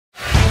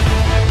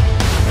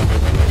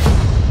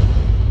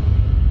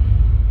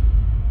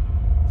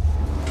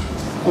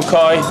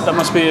Kai, that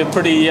must be a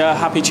pretty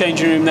happy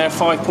changing room there.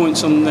 5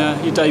 points on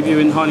your debut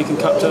in Heineken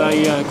Cup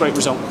today. Great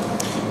result.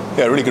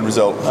 Yeah, really good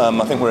result.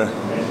 I think we're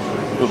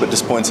a little bit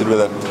disappointed with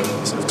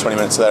the sort of 20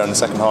 minutes there in the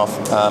second half.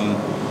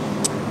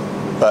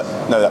 But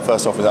no, that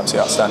first half was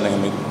absolutely outstanding,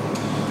 and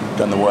we've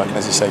done the work. And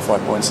as you say,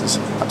 5 points is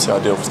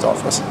absolutely ideal for start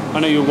for us.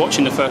 I know you were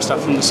watching the first half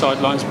from the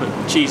sidelines, but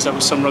geez, that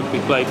was some rugby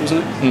played,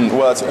 wasn't it?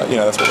 Well, that's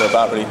what we're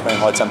about, really, playing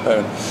high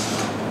tempo,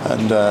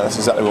 and that's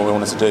exactly what we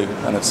wanted to do.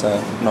 And it's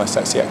nice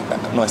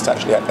to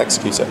actually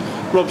execute it.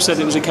 Rob said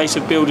it was a case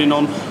of building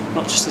on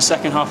not just the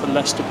second half of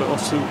Leicester, but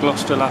also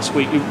Gloucester last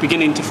week. You're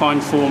beginning to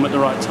find form at the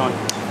right time.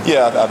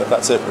 Yeah,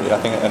 that's it, really. I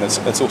think, and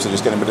it's also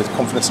just getting a bit of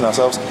confidence in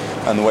ourselves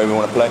and the way we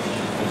want to play.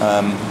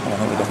 And I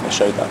think we definitely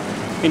showed that.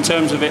 In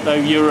terms of it, though,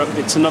 Europe,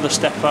 it's another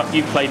step up.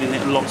 You've played in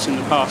it lots in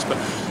the past, but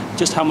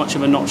just how much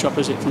of a notch up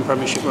is it from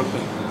Premiership rugby?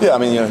 Yeah, I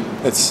mean,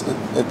 it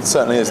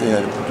certainly is.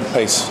 The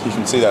pace, you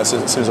can see that as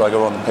soon as I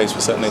go on, the pace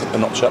was certainly a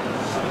notch up.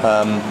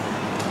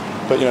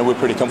 But we're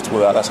pretty comfortable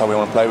with that. That's how we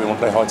want to play. We want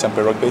to play high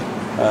tempo rugby.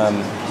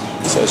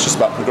 So it's just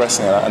about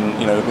progressing at that, and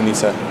we need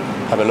to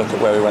have a look at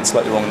where we went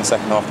slightly wrong in the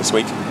second half this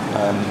week,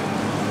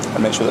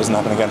 and make sure that doesn't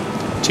happen again.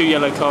 2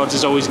 yellow cards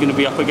is always going to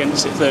be up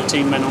against it,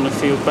 13 men on the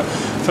field, but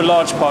for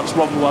large parts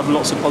Rob will have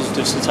lots of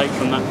positives to take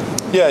from that.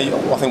 Yeah,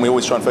 I think we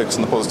always try and focus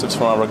on the positives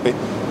from our rugby,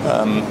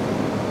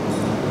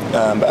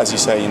 but as you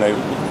say,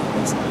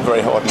 it's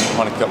very hard in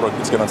Heineken Cup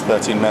rugby to get on to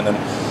 13 men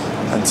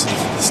and to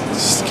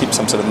just keep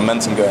some sort of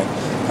momentum going.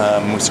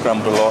 We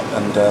scrambled a lot,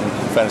 and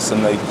in fairness to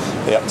them,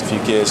 they upped a few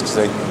gears because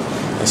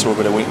they saw a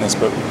bit of weakness,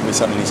 but we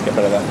certainly need to get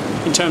better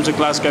there. In terms of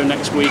Glasgow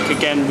next week,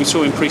 again, we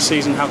saw in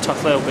pre-season how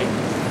tough they'll be.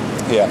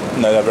 Yeah,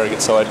 no, they're a very good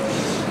side,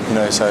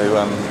 so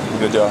we're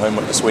going to do our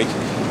homework this week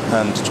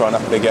and try and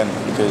up it again,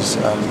 because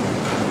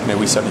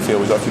we certainly feel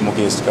we've got a few more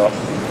gears to go up.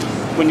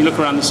 When you look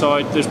around the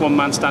side, there's one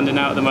man standing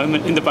out at the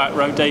moment in the back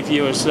row. Dave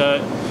Ewers,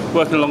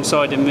 working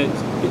alongside him.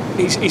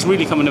 He's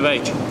really coming of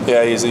age.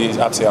 Yeah, he's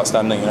absolutely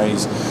outstanding.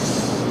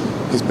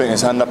 He's putting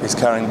his hand up, he's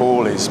carrying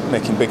ball, he's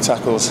making big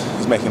tackles,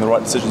 he's making the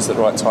right decisions at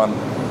the right time.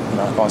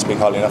 I can't speak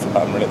highly enough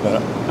about him, really, at the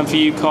minute. And for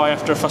you, Kai,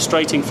 after a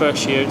frustrating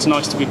first year, it's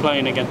nice to be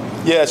playing again.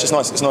 Yeah, it's just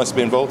nice. It's nice to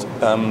be involved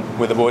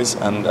with the boys,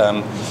 and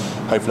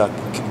hopefully I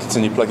can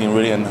continue plugging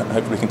really, and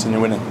hopefully continue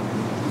winning.